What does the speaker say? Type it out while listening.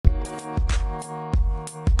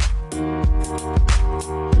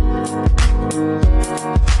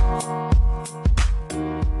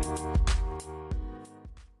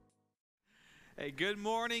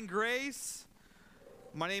morning, Grace.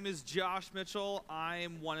 My name is Josh Mitchell.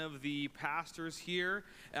 I'm one of the pastors here,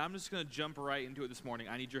 and I'm just going to jump right into it this morning.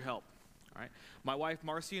 I need your help. All right. My wife,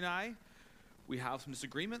 Marcy, and I, we have some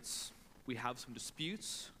disagreements, we have some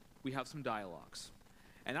disputes, we have some dialogues.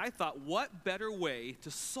 And I thought, what better way to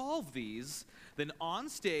solve these than on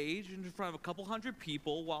stage in front of a couple hundred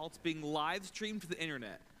people while it's being live streamed to the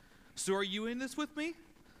internet? So are you in this with me?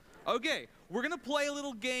 Okay, we're going to play a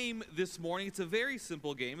little game this morning. It's a very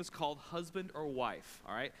simple game. It's called Husband or Wife,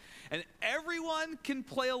 all right? And everyone can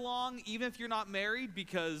play along, even if you're not married,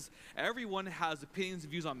 because everyone has opinions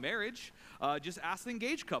and views on marriage. Just ask the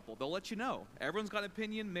engaged couple. They'll let you know. Everyone's got an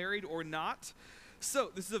opinion, married or not.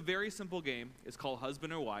 So this is a very simple game. It's called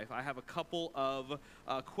Husband or Wife. I have a couple of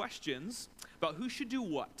questions about who should do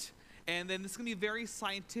what. And then this is going to be very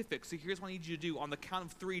scientific. So here's what I need you to do. On the count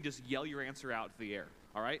of three, just yell your answer out to the air.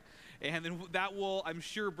 All right? And then that will, I'm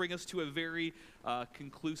sure, bring us to a very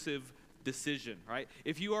conclusive decision, right?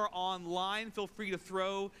 If you are online, feel free to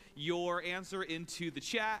throw your answer into the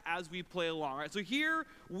chat as we play along. All right? So here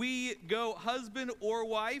we go. Husband or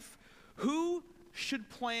wife, who should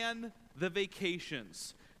plan the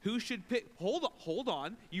vacations? Who should pick? Hold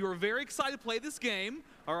on. You are very excited to play this game,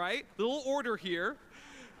 all right? Little order here.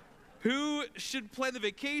 Who should plan the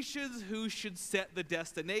vacations? Who should set the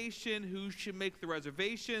destination? Who should make the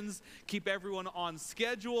reservations? Keep everyone on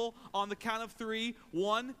schedule. On the count of three.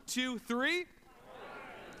 1, 2, 3.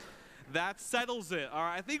 That settles it. All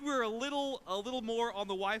right, I think we're a little more on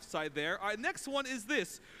the wife side there. All right, next one is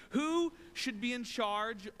this. Who should be in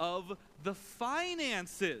charge of the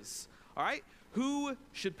finances? All right, who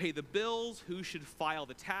should pay the bills? Who should file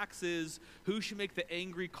the taxes? Who should make the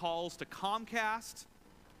angry calls to Comcast?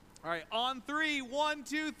 All right, on three. 1,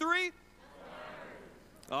 2, 3.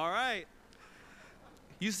 All right.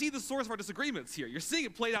 You see the source of our disagreements here. You're seeing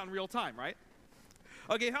it played out in real time, right?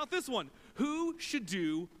 Okay, how about this one? Who should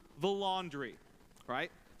do the laundry,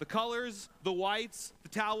 right? The colors, the whites, the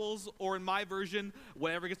towels, or in my version,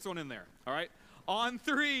 whatever gets thrown in there, all right? On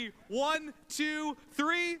three. 1, 2,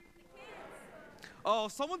 3. Oh,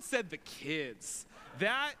 someone said the kids.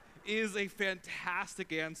 That is a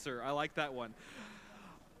fantastic answer. I like that one.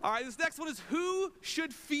 All right, this next one is who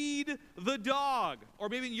should feed the dog? Or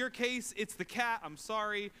maybe in your case, it's the cat. I'm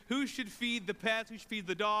sorry. Who should feed the pet? Who should feed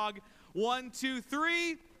the dog? 1, 2,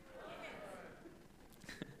 3.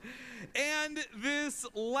 And this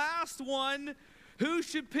last one, who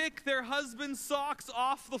should pick their husband's socks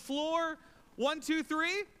off the floor? 1, 2,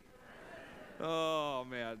 3. Oh,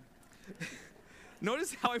 man.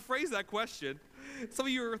 Notice how I phrased that question. Some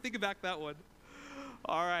of you are thinking back that one.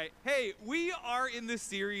 All right. Hey, we are in this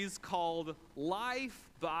series called Life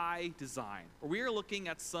by Design, where we are looking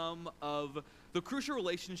at some of the crucial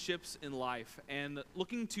relationships in life and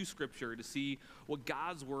looking to Scripture to see what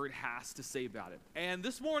God's Word has to say about it. And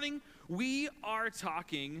this morning, we are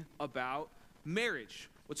talking about marriage,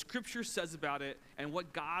 what Scripture says about it, and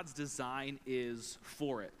what God's design is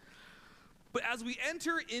for it. But as we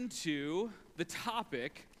enter into the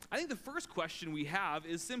topic, I think the first question we have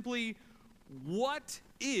is simply, what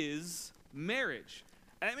is marriage?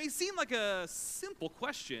 And it may seem like a simple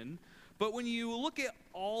question, but when you look at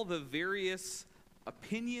all the various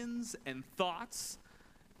opinions and thoughts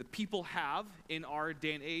that people have in our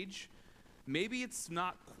day and age, maybe it's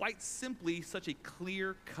not quite simply such a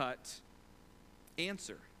clear-cut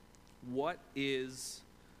answer. What is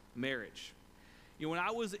marriage? You know, when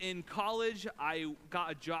I was in college, I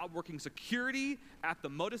got a job working security at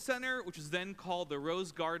the Moda Center, which was then called the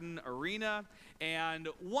Rose Garden Arena. And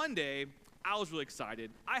one day, I was really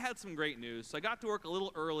excited. I had some great news. So I got to work a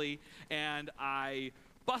little early, and I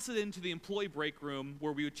busted into the employee break room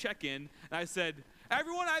where we would check in. And I said,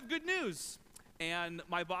 "Everyone, I have good news." And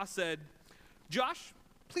my boss said, "Josh,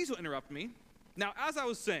 please don't interrupt me." Now, as I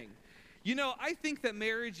was saying, you know, I think that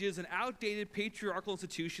marriage is an outdated patriarchal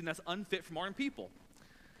institution that's unfit for modern people.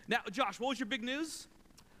 Now, Josh, what was your big news?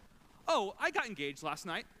 Oh, I got engaged last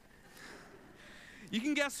night. You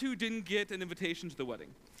can guess who didn't get an invitation to the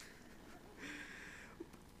wedding.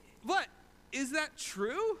 But is that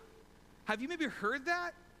true? Have you maybe heard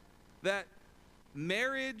that? That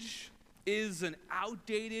marriage is an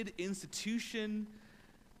outdated institution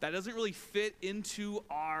that doesn't really fit into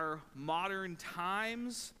our modern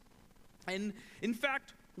times? And in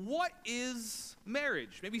fact, what is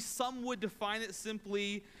marriage? Maybe some would define it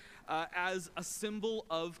simply as a symbol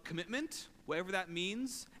of commitment, whatever that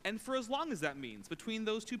means, and for as long as that means, between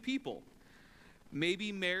those two people.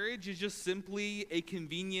 Maybe marriage is just simply a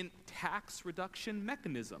convenient tax reduction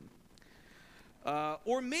mechanism.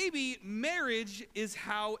 Or maybe marriage is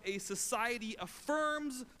how a society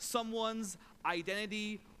affirms someone's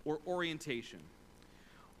identity, or orientation.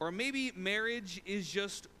 Or maybe marriage is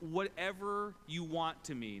just whatever you want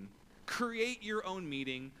to mean. Create your own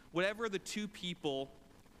meaning, whatever the two people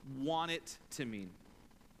want it to mean.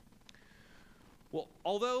 Well,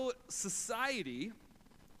 although society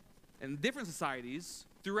and different societies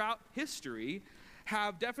throughout history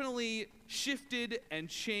have definitely shifted and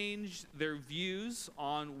changed their views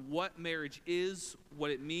on what marriage is, what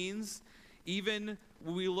it means, even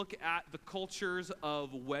when we look at the cultures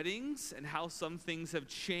of weddings and how some things have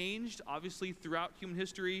changed, obviously, throughout human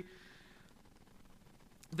history,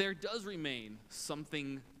 there does remain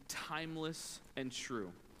something timeless and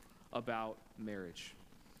true about marriage.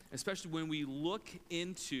 Especially when we look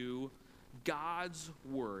into God's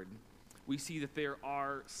word, we see that there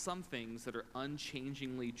are some things that are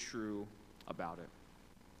unchangingly true about it.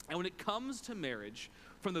 And when it comes to marriage,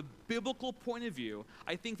 from the biblical point of view,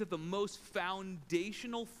 I think that the most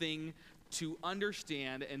foundational thing to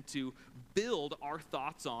understand and to build our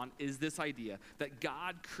thoughts on is this idea that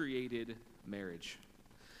God created marriage.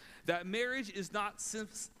 That marriage is not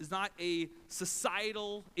a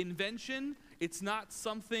societal invention. It's not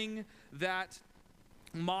something that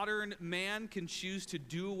modern man can choose to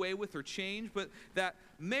do away with or change, but that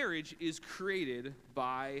marriage is created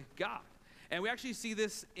by God. And we actually see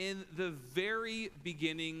this in the very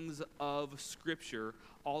beginnings of Scripture,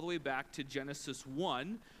 all the way back to Genesis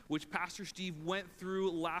 1, which Pastor Steve went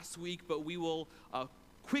through last week, but we will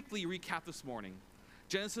quickly recap this morning.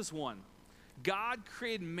 Genesis 1. God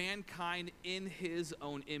created mankind in his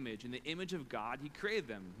own image. In the image of God, he created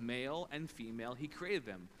them. Male and female, he created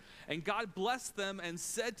them. And God blessed them and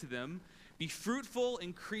said to them, "Be fruitful,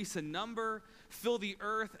 increase in number, fill the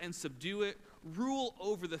earth and subdue it, rule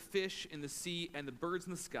over the fish in the sea and the birds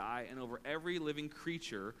in the sky, and over every living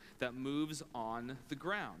creature that moves on the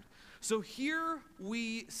ground." So here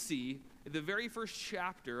we see in the very first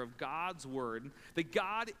chapter of God's word that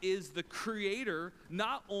God is the creator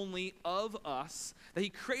not only of us, that he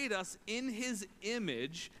created us in his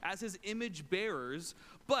image as his image bearers,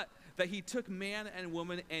 but that he took man and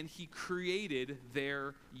woman and he created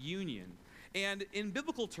their union. And in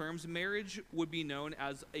biblical terms, marriage would be known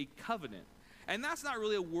as a covenant. And that's not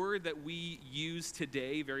really a word that we use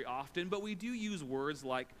today very often, but we do use words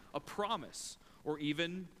like a promise or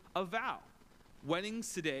even a vow.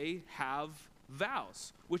 Weddings today have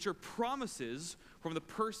vows, which are promises from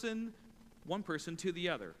one person to the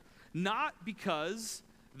other. Not because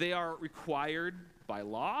they are required by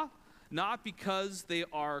law, not because they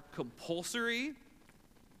are compulsory.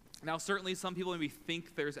 Now, certainly some people maybe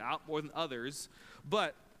think there's out more than others,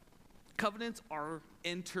 but covenants are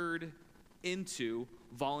entered into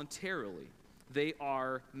voluntarily. They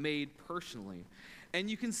are made personally. And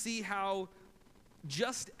you can see how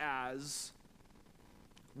just as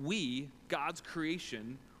we, God's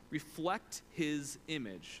creation, reflect his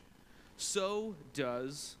image, so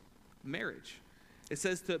does marriage. It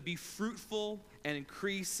says to be fruitful and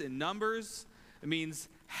increase in numbers. It means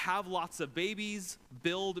have lots of babies,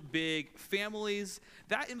 build big families.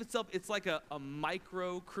 That in itself, it's like a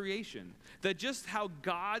micro creation. That just how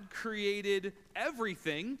God created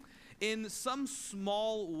everything, in some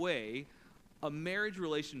small way, a marriage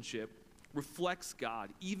relationship reflects God,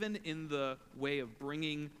 even in the way of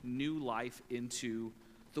bringing new life into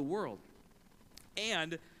the world.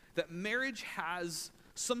 And that marriage has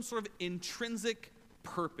some sort of intrinsic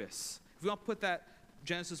purpose. If we want to put that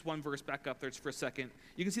Genesis 1 verse back up there for a second,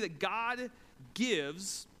 you can see that God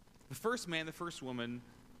gives the first man, the first woman,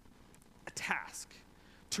 a task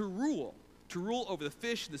to rule over the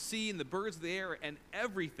fish, the sea, and the birds of the air, and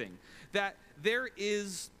everything. That there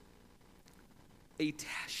is a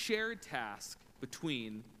shared task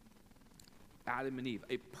between Adam and Eve,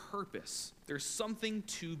 a purpose. There's something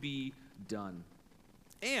to be done.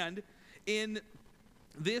 And in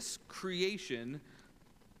this creation,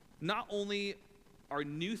 not only are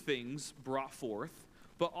new things brought forth,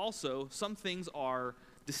 but also some things are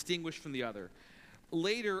distinguished from the other.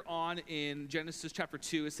 Later on in Genesis chapter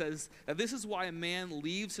 2, it says that this is why a man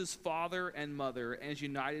leaves his father and mother and is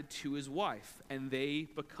united to his wife, and they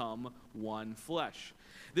become one flesh.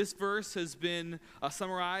 This verse has been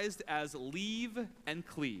summarized as leave and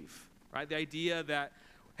cleave, right? The idea that,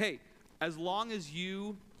 hey, as long as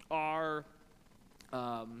you are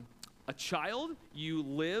a child, you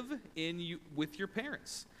live with your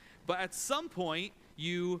parents. But at some point,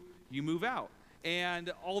 you move out.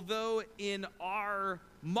 And although in our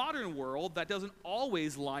modern world, that doesn't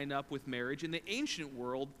always line up with marriage, in the ancient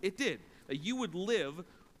world, it did. That you would live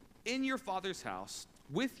in your father's house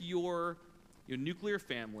with your nuclear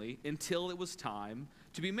family until it was time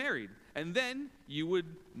to be married. And then you would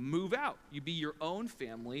move out. You'd be your own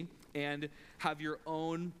family and have your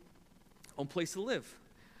own place to live.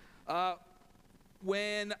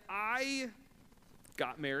 When I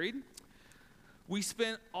got married, we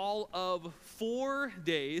spent all of 4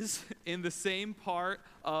 days in the same part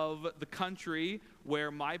of the country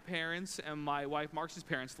where my parents and my wife Marcy's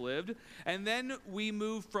parents lived. And then we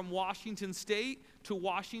moved from Washington State to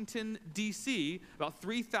Washington, D.C., about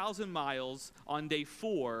 3,000 miles on day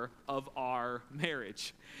 4 of our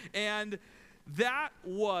marriage. And that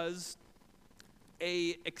was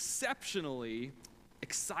a exceptionally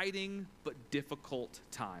exciting but difficult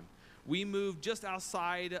time. We moved just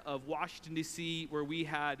outside of Washington, D.C., where we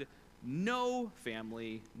had no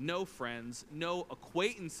family, no friends, no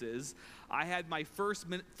acquaintances. I had my first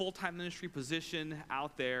full-time ministry position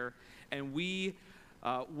out there, and we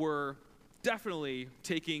were definitely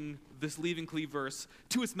taking this Leave and Cleave verse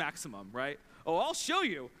to its maximum, right? Oh, I'll show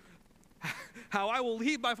you how I will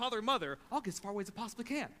leave my father and mother. I'll get as far away as I possibly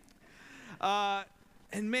can.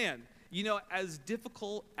 And man, you know, as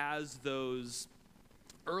difficult as those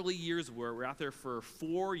early years were, we're out there for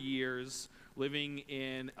 4 years, living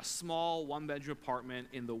in a small one-bedroom apartment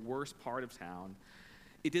in the worst part of town.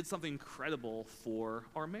 It did something incredible for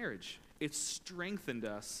our marriage. It strengthened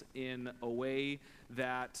us in a way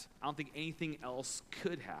that I don't think anything else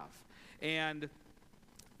could have. And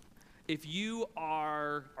if you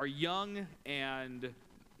are young and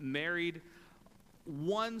married,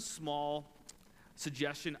 one small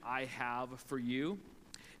suggestion I have for you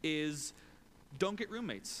is don't get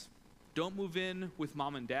roommates. Don't move in with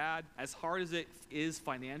mom and dad. As hard as it is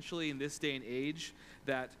financially in this day and age,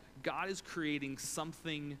 that God is creating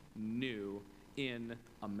something new in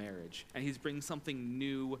a marriage. And he's bringing something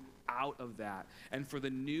new out of that. And for the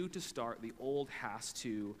new to start, the old has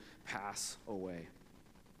to pass away.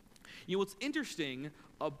 You know, what's interesting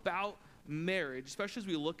about marriage, especially as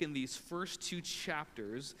we look in these first 2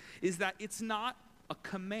 chapters, is that it's not a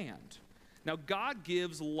command. Now, God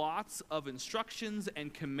gives lots of instructions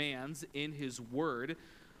and commands in his word,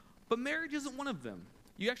 but marriage isn't one of them.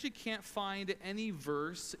 You actually can't find any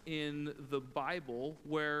verse in the Bible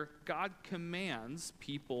where God commands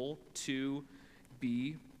people to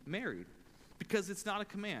be married, because it's not a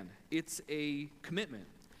command. It's a commitment,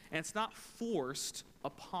 and it's not forced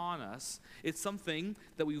upon us. It's something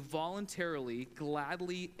that we voluntarily,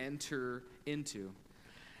 gladly enter into.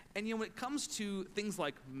 And you know, when it comes to things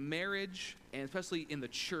like marriage, and especially in the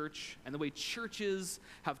church, and the way churches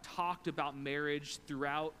have talked about marriage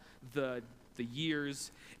throughout the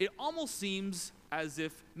years, it almost seems as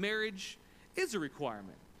if marriage is a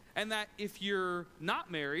requirement. And that if you're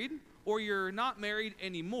not married, or you're not married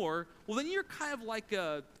anymore, well, then you're kind of like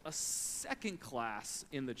a second class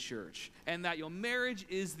in the church. And that, you know, marriage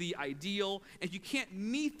is the ideal. And if you can't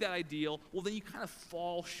meet that ideal, well, then you kind of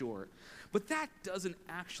fall short. But that doesn't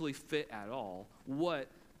actually fit at all what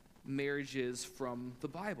marriage is from the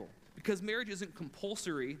Bible. Because marriage isn't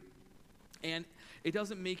compulsory, and it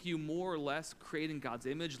doesn't make you more or less created in God's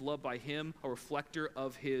image, loved by him, a reflector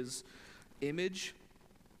of his image.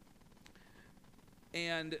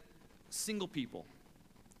 And single people,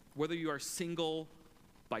 whether you are single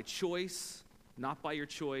by choice, not by your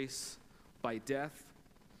choice, by death,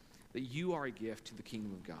 that you are a gift to the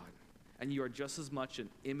kingdom of God. And you are just as much an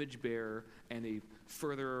image bearer and a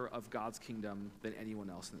furtherer of God's kingdom than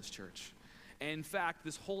anyone else in this church. And in fact,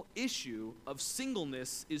 this whole issue of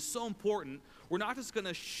singleness is so important. We're not just going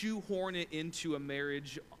to shoehorn it into a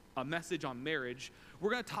message on marriage.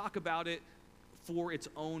 We're going to talk about it for its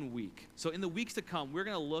own week. So in the weeks to come, we're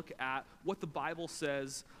going to look at what the Bible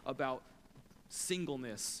says about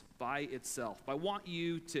singleness by itself. But I want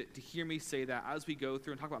you to hear me say that as we go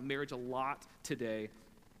through and talk about marriage a lot today,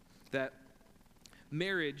 that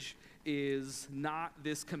marriage is not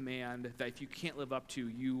this command that if you can't live up to,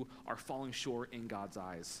 you are falling short in God's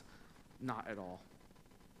eyes. Not at all.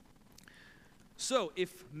 So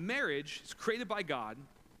if marriage is created by God,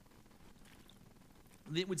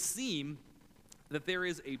 then it would seem that there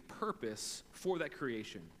is a purpose for that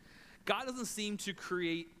creation. God doesn't seem to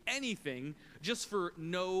create anything just for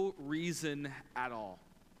no reason at all.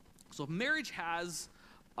 So if marriage has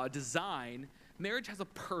a design, marriage has a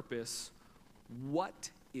purpose, what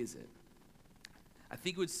is it? I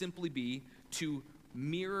think it would simply be to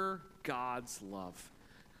mirror God's love.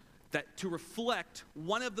 That to reflect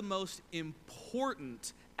one of the most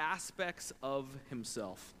important aspects of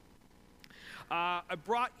himself. I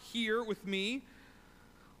brought here with me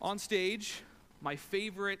on stage my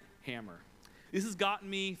favorite hammer. This has gotten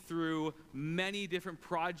me through many different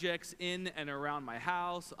projects in and around my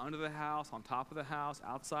house, under the house, on top of the house,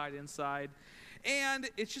 outside, inside. And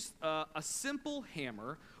it's just a simple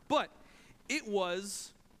hammer, but it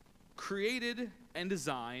was created and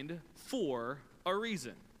designed for a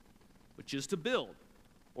reason, which is to build,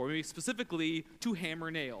 or maybe specifically to hammer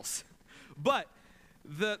nails. But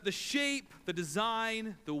the shape, the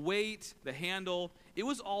design, the weight, the handle, it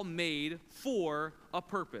was all made for a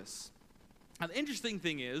purpose. Now, the interesting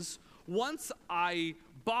thing is, once I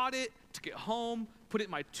bought it, took it home, put it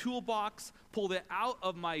in my toolbox, pulled it out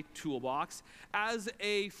of my toolbox, as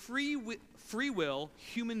a free will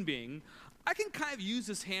human being, I can kind of use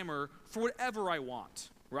this hammer for whatever I want,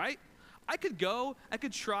 right? I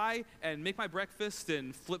could try and make my breakfast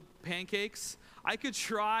and flip pancakes. I could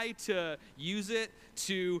try to use it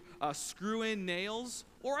to screw in nails,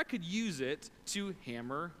 or I could use it to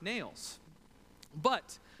hammer nails.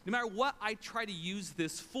 But no matter what I try to use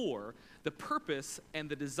this for, the purpose and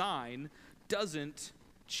the design doesn't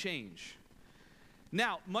change.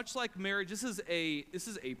 Now, much like marriage, this is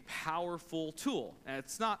a powerful tool. And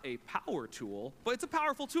it's not a power tool, but it's a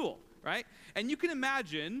powerful tool, right? And you can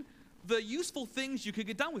imagine the useful things you could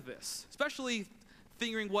get done with this, especially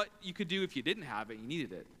figuring what you could do if you didn't have it, you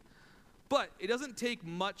needed it. But it doesn't take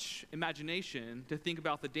much imagination to think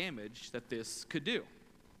about the damage that this could do,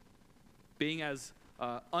 being as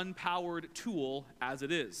unpowered tool as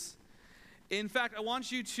it is. In fact, I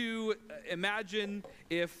want you to imagine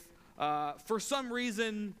if for some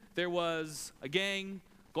reason there was a gang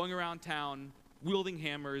going around town, wielding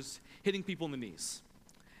hammers, hitting people in the knees.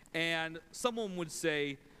 And someone would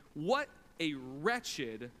say, what a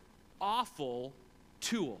wretched, awful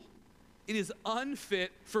tool. It is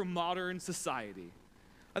unfit for modern society.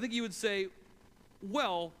 I think you would say,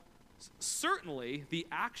 well, certainly the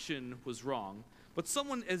action was wrong, but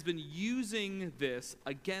someone has been using this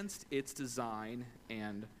against its design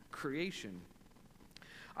and creation.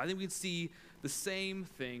 I think we'd see the same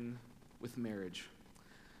thing with marriage.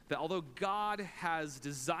 That although God has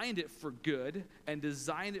designed it for good and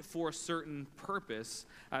designed it for a certain purpose,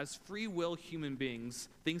 as free will human beings,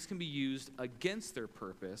 things can be used against their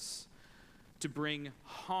purpose to bring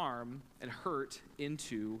harm and hurt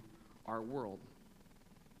into our world.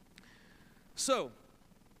 So,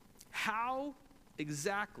 how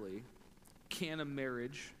exactly can a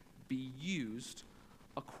marriage be used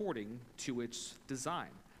according to its design?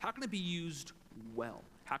 How can it be used well?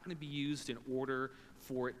 How can it be used in order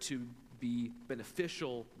for it to be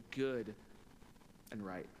beneficial, good, and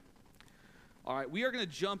right? All right, we are going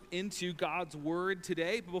to jump into God's Word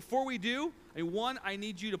today. But before we do, I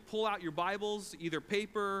need you to pull out your Bibles, either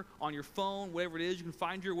paper, on your phone, whatever it is. You can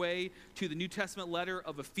find your way to the New Testament letter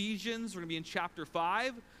of Ephesians. We're going to be in chapter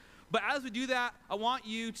 5. But as we do that, I want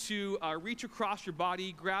you to reach across your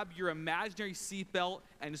body, grab your imaginary seatbelt,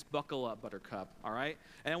 and just buckle up, Buttercup, all right?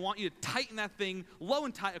 And I want you to tighten that thing low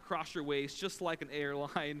and tight across your waist, just like an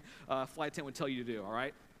airline flight attendant would tell you to do, all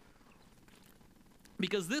right?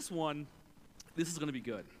 Because this is going to be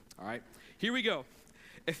good, all right? Here we go.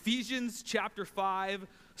 Ephesians chapter 5,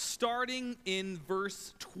 starting in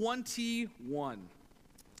verse 21.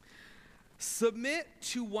 Submit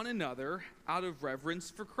to one another out of reverence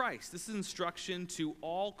for Christ. This is instruction to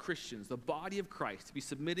all Christians, the body of Christ, to be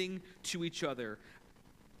submitting to each other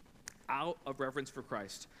out of reverence for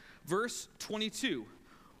Christ. Verse 22,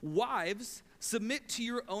 wives, submit to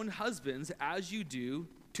your own husbands as you do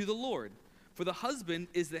to the Lord. For the husband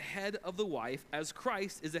is the head of the wife, as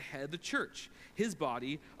Christ is the head of the church, his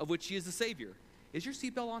body, of which he is the Savior. Is your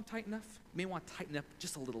seatbelt on tight enough? You may want to tighten up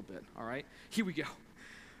just a little bit, all right? Here we go.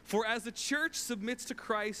 For as the church submits to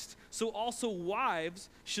Christ, so also wives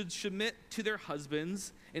should submit to their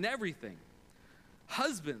husbands in everything.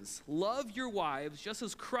 Husbands, love your wives just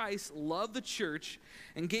as Christ loved the church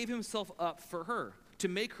and gave himself up for her, to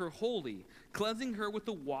make her holy, cleansing her with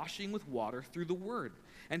the washing with water through the word,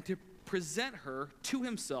 and to present her to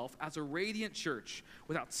himself as a radiant church,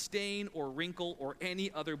 without stain or wrinkle or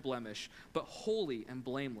any other blemish, but holy and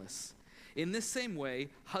blameless. In this same way,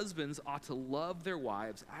 husbands ought to love their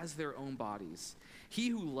wives as their own bodies. He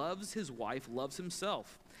who loves his wife loves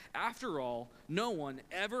himself. After all, no one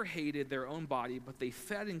ever hated their own body, but they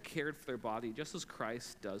fed and cared for their body, just as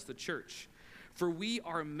Christ does the church. For we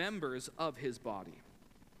are members of his body.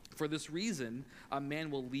 For this reason, a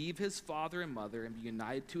man will leave his father and mother and be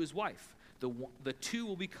united to his wife. The two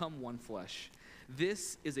will become one flesh.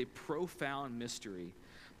 This is a profound mystery.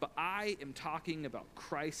 But I am talking about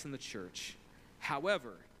Christ and the church.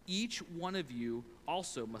 However, each one of you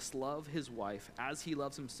also must love his wife as he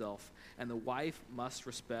loves himself, and the wife must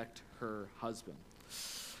respect her husband.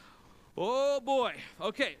 Oh boy.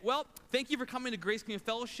 Okay, well, thank you for coming to Grace Community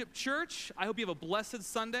Fellowship Church. I hope you have a blessed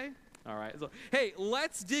Sunday. All right. So, hey,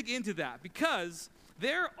 let's dig into that because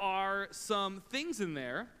there are some things in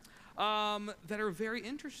there that are very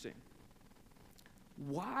interesting.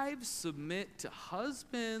 Wives submit to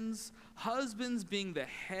husbands, husbands being the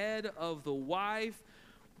head of the wife.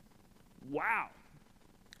 Wow.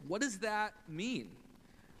 What does that mean?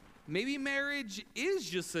 Maybe marriage is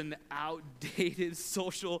just an outdated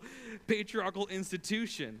social patriarchal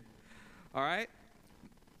institution. All right?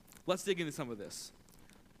 Let's dig into some of this.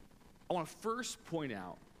 I want to first point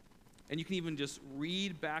out, and you can even just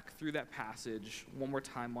read back through that passage one more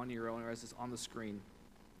time on your own or as it's on the screen.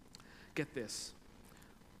 Get this.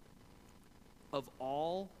 Of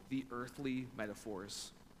all the earthly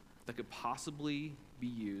metaphors that could possibly be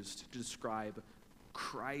used to describe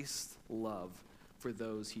Christ's love for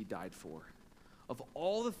those he died for, of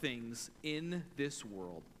all the things in this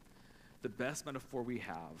world, the best metaphor we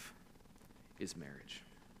have is marriage.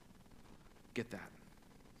 Get that.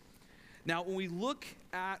 Now, when we look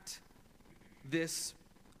at this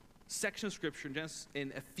section of Scripture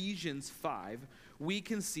in Ephesians 5, we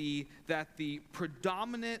can see that the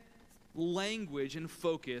predominant language and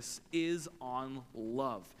focus is on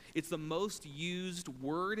love. It's the most used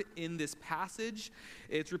word in this passage.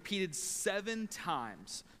 It's repeated 7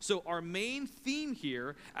 times. So our main theme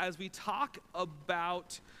here, as we talk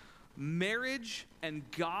about marriage and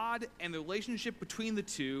God and the relationship between the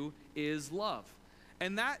two, is love.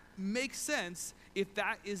 And that makes sense if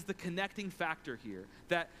that is the connecting factor here.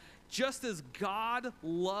 That just as God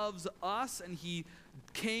loves us and he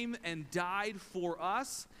came and died for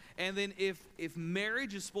us, and then if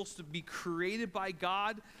marriage is supposed to be created by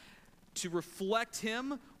God to reflect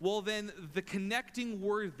him, well then the connecting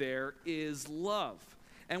word there is love.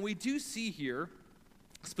 And we do see here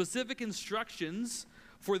specific instructions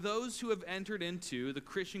for those who have entered into the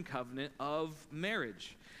Christian covenant of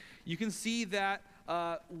marriage. You can see that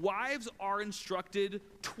wives are instructed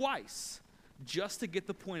twice just to get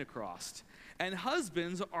the point across. And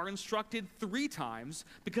husbands are instructed 3 times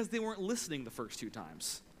because they weren't listening the first 2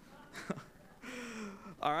 times.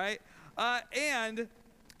 All right? And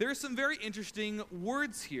there are some very interesting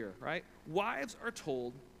words here, right? Wives are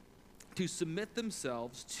told to submit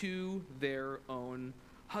themselves to their own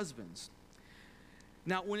husbands.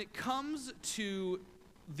 Now, when it comes to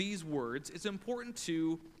these words, it's important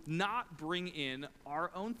to not bring in our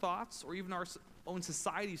own thoughts or even our own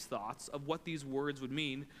society's thoughts of what these words would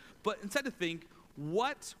mean, but instead to think,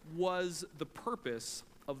 what was the purpose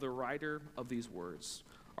of the writer of these words?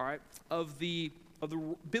 All right, of the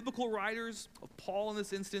biblical writers, of Paul in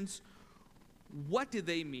this instance, what did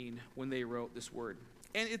they mean when they wrote this word?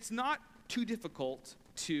 And it's not too difficult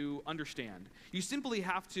to understand. You simply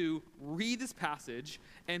have to read this passage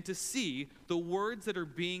and to see the words that are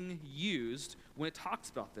being used when it talks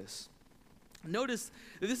about this. Notice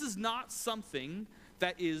that this is not something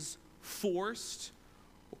that is forced,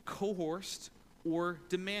 or coerced, or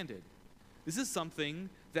demanded. This is something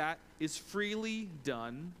that is freely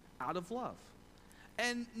done out of love.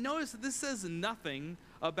 And notice that this says nothing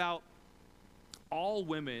about all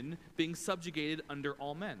women being subjugated under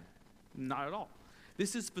all men. Not at all.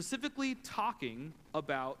 This is specifically talking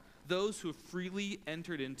about those who have freely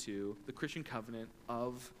entered into the Christian covenant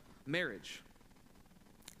of marriage.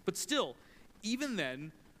 But still, even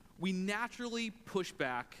then, we naturally push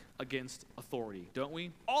back against authority, don't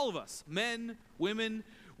we? All of us, men, women,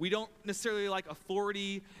 we don't necessarily like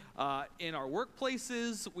authority in our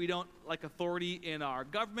workplaces. We don't like authority in our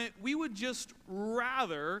government. We would just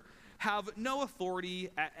rather have no authority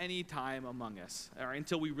at any time among us, all right,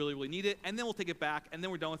 until we really, really need it, and then we'll take it back, and then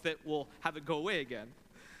we're done with it. We'll have it go away again.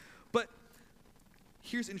 But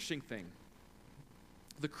here's an interesting thing.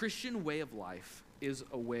 The Christian way of life is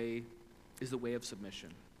the way of submission.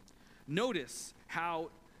 Notice how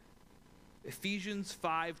Ephesians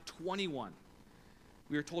 5:21,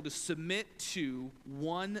 we are told to submit to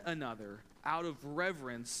one another out of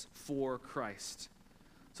reverence for Christ.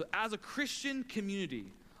 So as a Christian community,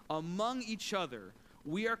 among each other,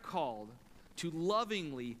 we are called to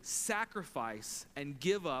lovingly sacrifice and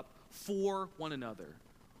give up for one another.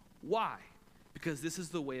 Why? Because this is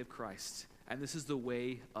the way of Christ, and this is the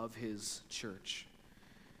way of his church.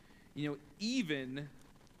 You know, even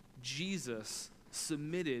Jesus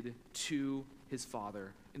submitted to his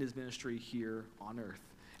Father in his ministry here on earth.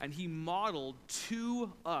 And he modeled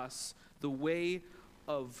to us the way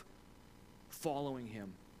of following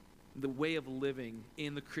him, the way of living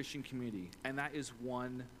in the Christian community. And that is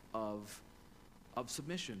one of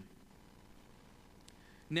submission.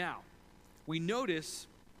 Now, we notice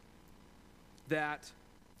that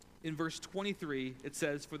in verse 23, it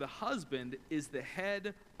says, "For the husband is the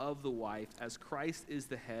head of the wife, as Christ is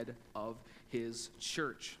the head of his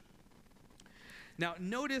church." Now,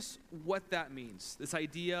 notice what that means. This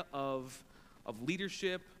idea of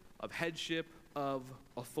leadership, of headship, of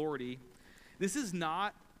authority. This is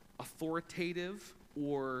not authoritative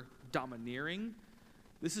or domineering.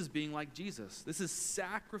 This is being like Jesus. This is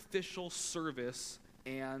sacrificial service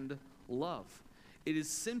and love. It is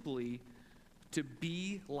simply to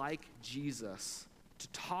be like Jesus, to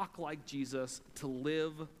talk like Jesus, to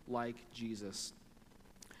live like Jesus.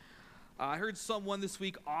 I heard someone this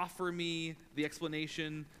week offer me the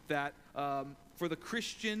explanation that for the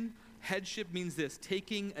Christian, headship means this: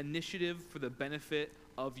 taking initiative for the benefit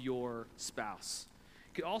of your spouse.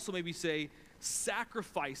 You could also maybe say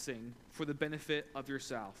sacrificing for the benefit of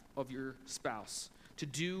yourself, of your spouse, to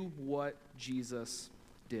do what Jesus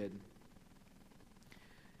did.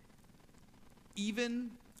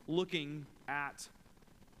 Even looking at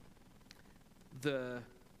the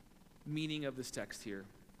meaning of this text here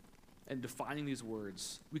and defining these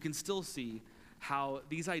words, we can still see how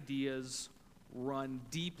these ideas run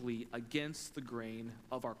deeply against the grain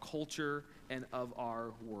of our culture and of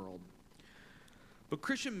our world. But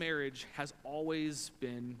Christian marriage has always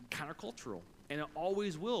been countercultural, and it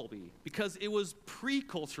always will be, because it was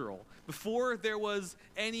pre-cultural. Before there was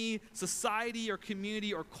any society or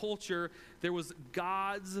community or culture, there was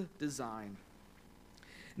God's design.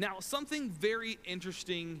 Now, something very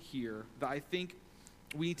interesting here that I think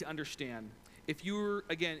we need to understand. If you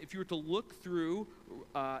were to look through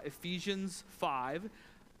Ephesians 5,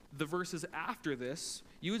 the verses after this,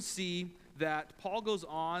 you would see that Paul goes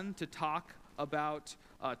on to talk about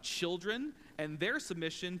children and their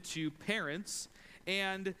submission to parents,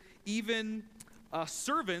 and even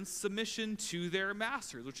servants' submission to their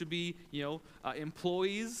masters, which would be,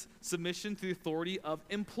 employees' submission to the authority of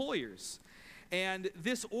employers. And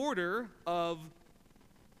this order of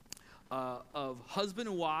husband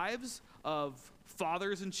and wives, of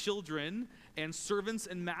fathers and children, and servants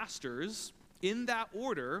and masters, in that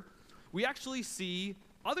order, we actually see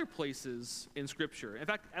other places in Scripture. In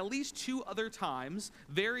fact, at least 2 other times,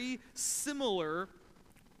 very similar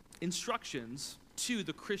instructions to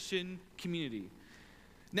the Christian community.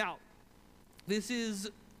 Now, this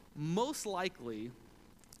is most likely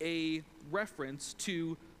a reference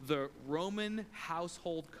to the Roman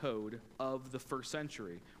household code of the first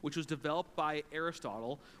century, which was developed by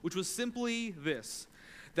Aristotle, which was simply this: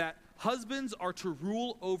 that husbands are to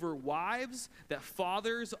rule over wives, that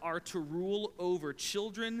fathers are to rule over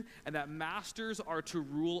children, and that masters are to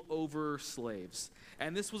rule over slaves.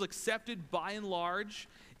 And this was accepted by and large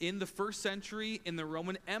in the first century in the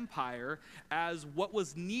Roman Empire as what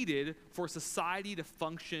was needed for society to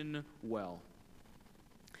function well.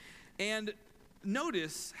 And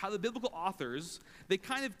notice how the biblical authors, they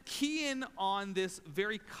kind of key in on this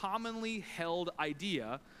very commonly held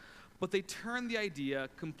idea, but they turn the idea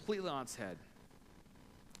completely on its head.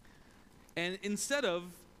 And instead of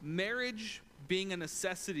marriage being a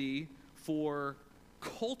necessity for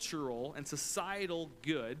cultural and societal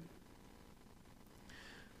good,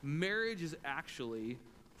 marriage is actually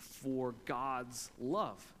for God's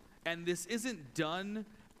love. And this isn't done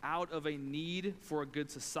out of a need for a good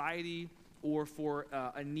society or for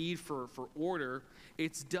a need for order.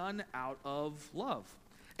 It's done out of love.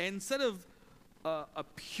 And instead of a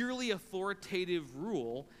purely authoritative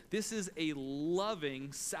rule, this is a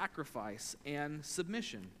loving sacrifice and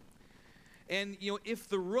submission. And, if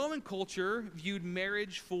the Roman culture viewed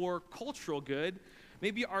marriage for cultural good,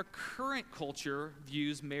 maybe our current culture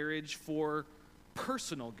views marriage for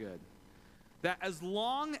personal good. That as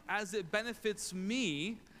long as it benefits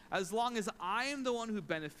me, as long as I am the one who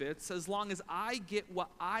benefits, as long as I get what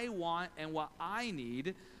I want and what I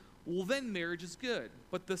need, well, then marriage is good.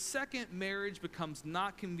 But the second marriage becomes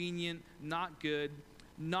not convenient, not good,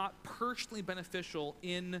 not personally beneficial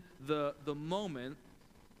in the moment,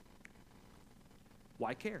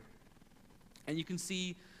 why care? And you can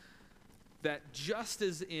see that just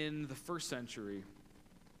as in the first century,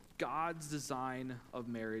 God's design of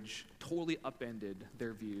marriage totally upended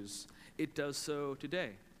their views. It does so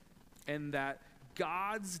today. And that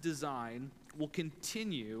God's design will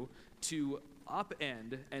continue to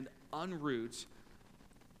upend and unroot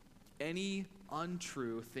any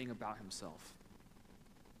untrue thing about himself.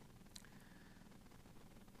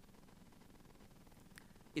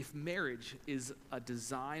 If marriage is a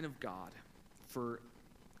design of God for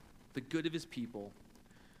the good of his people,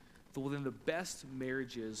 well, then the best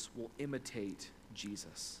marriages will imitate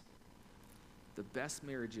Jesus. The best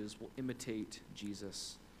marriages will imitate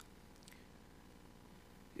Jesus.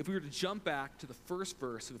 If we were to jump back to the first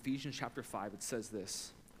verse of Ephesians chapter 5, it says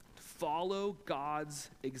this: follow God's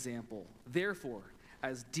example, therefore,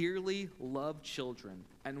 as dearly loved children,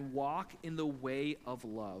 and walk in the way of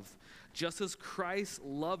love, just as Christ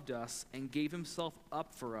loved us and gave himself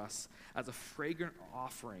up for us as a fragrant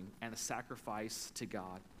offering and a sacrifice to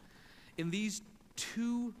God. In these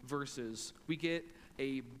two verses, we get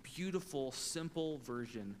a beautiful, simple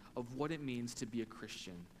version of what it means to be a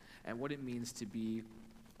Christian and what it means to be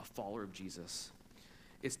a follower of Jesus.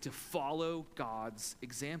 It's to follow God's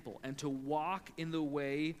example and to walk in the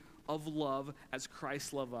way of love as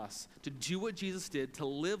Christ loved us, to do what Jesus did, to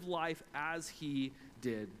live life as he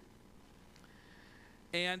did.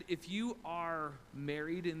 And if you are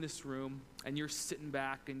married in this room and you're sitting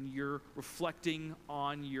back and you're reflecting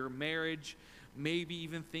on your marriage, maybe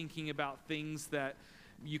even thinking about things that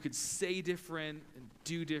you could say different and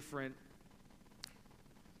do different,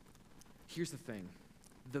 here's the thing.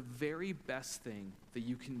 The very best thing that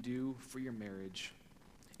you can do for your marriage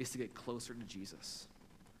is to get closer to Jesus.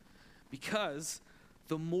 Because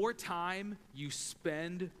the more time you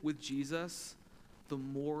spend with Jesus, the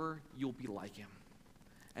more you'll be like him.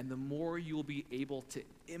 And the more you'll be able to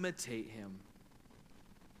imitate him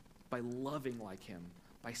by loving like him,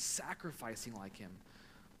 by sacrificing like him,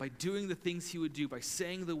 by doing the things he would do, by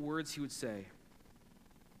saying the words he would say.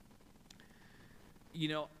 You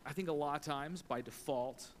know, I think a lot of times, by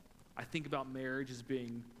default, I think about marriage as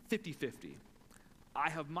being 50-50. I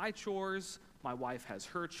have my chores, my wife has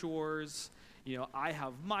her chores. You know, I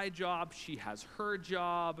have my job, she has her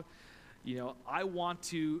job. You know, I want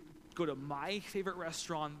to go to my favorite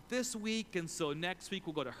restaurant this week, and so next week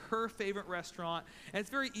we'll go to her favorite restaurant. And it's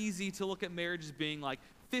very easy to look at marriage as being like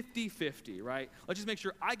 50-50, right? Let's just make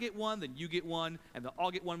sure I get one, then you get one, and then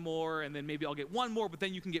I'll get one more, and then maybe I'll get one more, but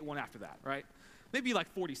then you can get one after that, right? Maybe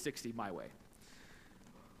like 40-60 my way.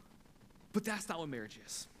 But that's not what marriage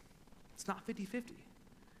is. It's not 50-50.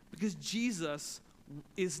 Because Jesus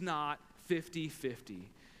is not 50-50.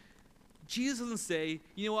 Jesus doesn't say,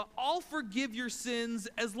 you know what, I'll forgive your sins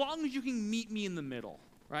as long as you can meet me in the middle,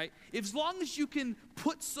 right? As long as you can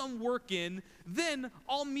put some work in, then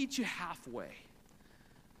I'll meet you halfway.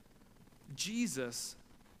 Jesus,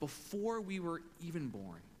 before we were even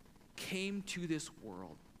born, came to this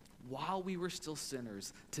world while we were still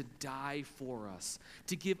sinners to die for us,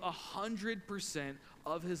 to give 100%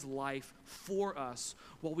 of his life for us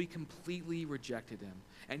while we completely rejected him.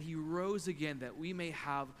 And he rose again that we may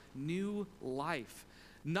have new life,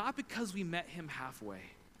 not because we met him halfway,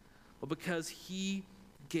 but because he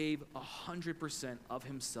gave 100% of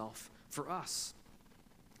himself for us.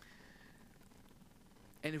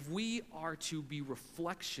 And if we are to be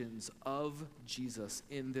reflections of Jesus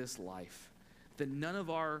in this life, then none of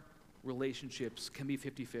our relationships can be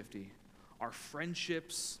 50-50. Our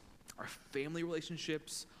friendships, our family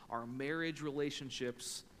relationships, our marriage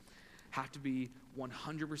relationships have to be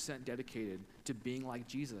 100% dedicated to being like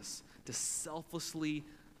Jesus, to selflessly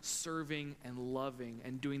serving and loving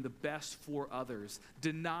and doing the best for others,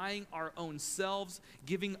 denying our own selves,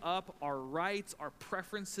 giving up our rights, our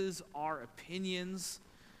preferences, our opinions.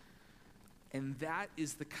 And that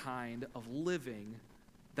is the kind of living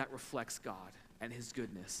that reflects God and his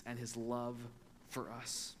goodness and his love for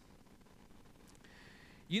us.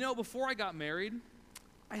 You know, before I got married,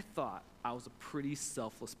 I thought I was a pretty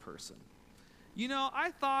selfless person. You know, I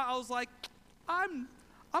thought I was like, I'm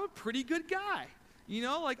a pretty good guy. You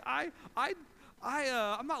know, like I'm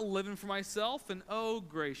not living for myself, and oh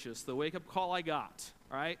gracious, the wake-up call I got,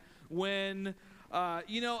 right? When,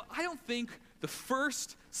 you know, I don't think the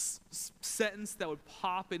first sentence that would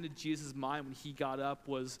pop into Jesus' mind when he got up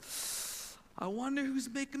was, I wonder who's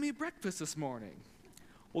making me breakfast this morning.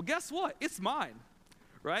 Well, guess what? It's mine,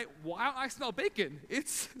 right? Why don't I smell bacon?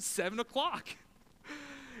 It's 7 o'clock.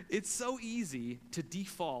 It's so easy to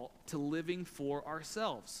default to living for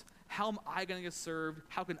ourselves. How am I going to get served?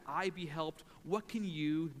 How can I be helped? What can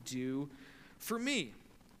you do for me?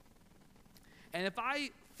 And if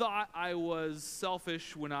I thought I was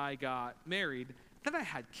selfish when I got married, then I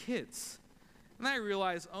had kids. And then I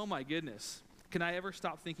realized, oh my goodness, can I ever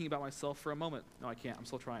stop thinking about myself for a moment? No, I can't. I'm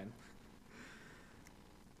still trying.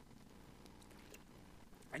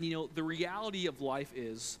 And you know, the reality of life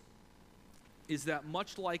is that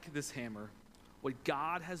much like this hammer, what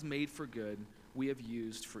God has made for good, we have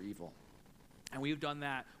used for evil. And we have done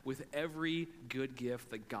that with every good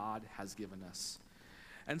gift that God has given us.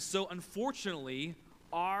 And so, unfortunately,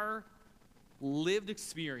 our lived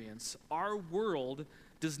experience, our world,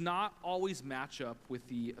 does not always match up with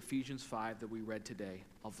the Ephesians 5 that we read today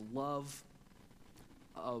of love,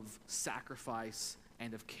 of sacrifice,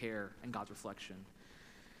 and of care and God's reflection.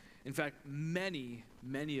 In fact, many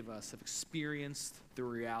of us have experienced the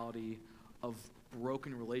reality of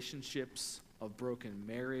broken relationships, of broken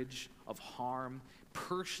marriage, of harm,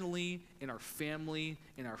 personally, in our family,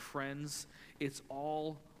 in our friends. It's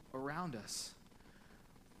all around us.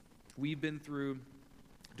 We've been through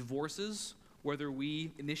divorces, whether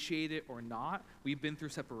we initiate it or not. We've been through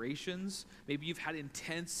separations. Maybe you've had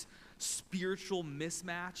intense spiritual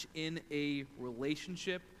mismatch in a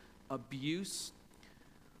relationship, abuse.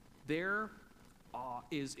 There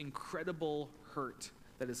is incredible hurt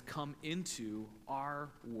that has come into our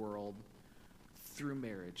world through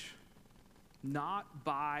marriage. Not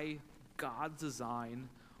by God's design,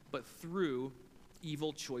 but through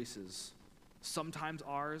evil choices. Sometimes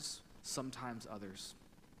ours, sometimes others.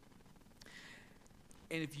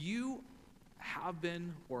 And if you have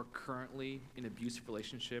been or currently in an abusive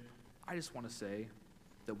relationship, I just want to say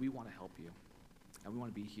that we want to help you, and we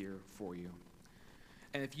want to be here for you.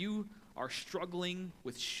 And if you are struggling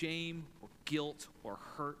with shame or guilt or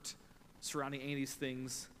hurt surrounding any of these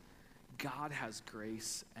things, God has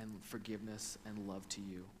grace and forgiveness and love to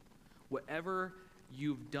you. Whatever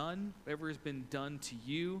you've done, whatever has been done to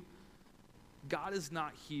you, God is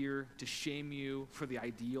not here to shame you for the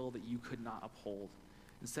ideal that you could not uphold.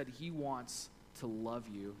 Instead, he wants to love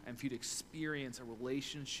you and for you to experience a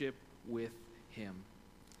relationship with him.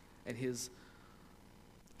 And his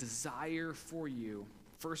desire for you,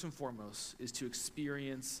 first and foremost, is to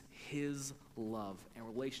experience his love and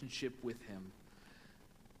relationship with him.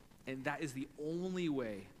 And that is the only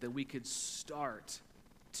way that we could start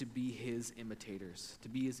to be his imitators, to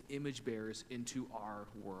be his image bearers into our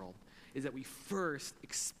world, is that we first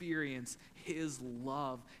experience his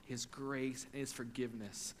love, his grace, and his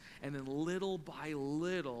forgiveness. And then little by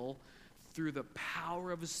little, through the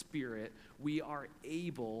power of his Spirit, we are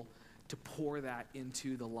able to pour that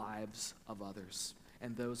into the lives of others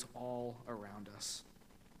and those all around us.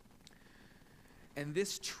 And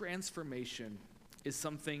this transformation is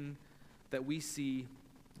something that we see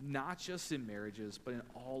not just in marriages, but in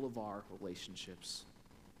all of our relationships.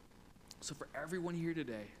 So for everyone here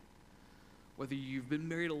today, whether you've been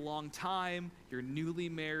married a long time, you're newly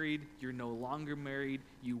married, you're no longer married,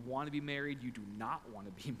 you want to be married, you do not want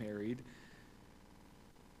to be married,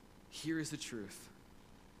 here is the truth,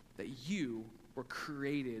 that you were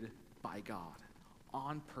created by God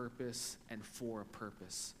on purpose and for a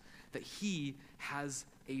purpose, that he has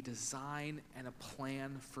a design and a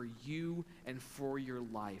plan for you and for your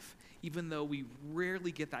life, even though we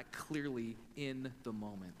rarely get that clearly in the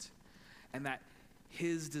moment. And that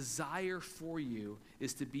his desire for you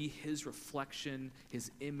is to be his reflection, his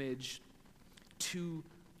image to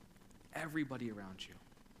everybody around you.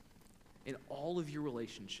 In all of your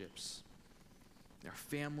relationships, our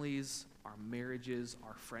families, our marriages,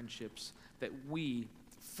 our friendships, that we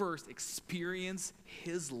first experience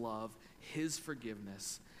his love, his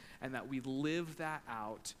forgiveness, and that we live that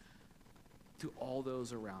out to all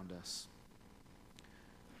those around us.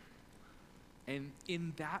 And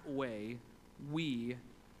in that way, we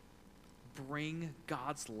bring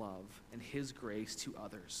God's love and his grace to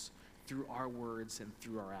others through our words and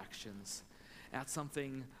through our actions. That's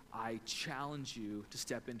something I challenge you to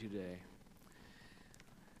step into today.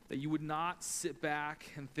 That you would not sit back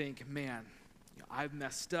and think, man, I've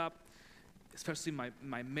messed up, especially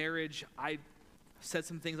my marriage. I said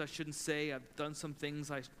some things I shouldn't say. I've done some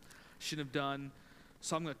things I shouldn't have done.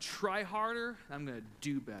 So I'm going to try harder, and I'm going to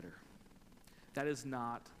do better. That is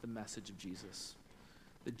not the message of Jesus.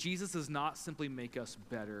 That Jesus does not simply make us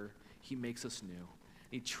better. He makes us new.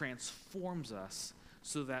 He transforms us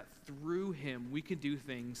so that through him we can do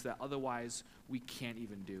things that otherwise we can't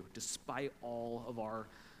even do, despite all of our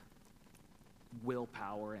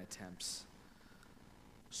willpower and attempts.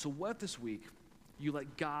 So what if this week you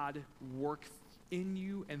let God work in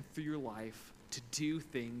you and through your life to do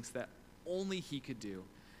things that only he could do,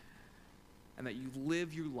 and that you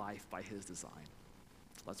live your life by his design?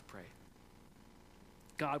 Let's pray.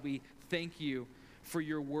 God, we thank you for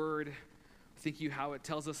your word. Thank you how it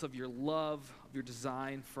tells us of your love, of your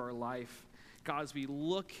design for our life. God, as we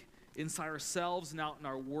look inside ourselves and out in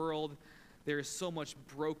our world, there is so much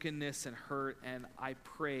brokenness and hurt, and I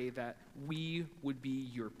pray that we would be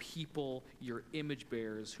your people, your image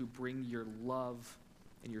bearers who bring your love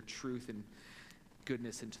and your truth and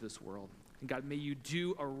goodness into this world. And God, may you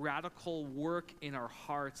do a radical work in our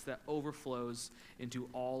hearts that overflows into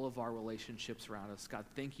all of our relationships around us. God,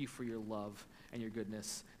 thank you for your love and your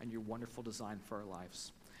goodness and your wonderful design for our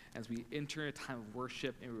lives. As we enter a time of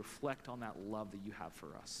worship and reflect on that love that you have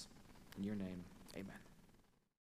for us. In your name, amen.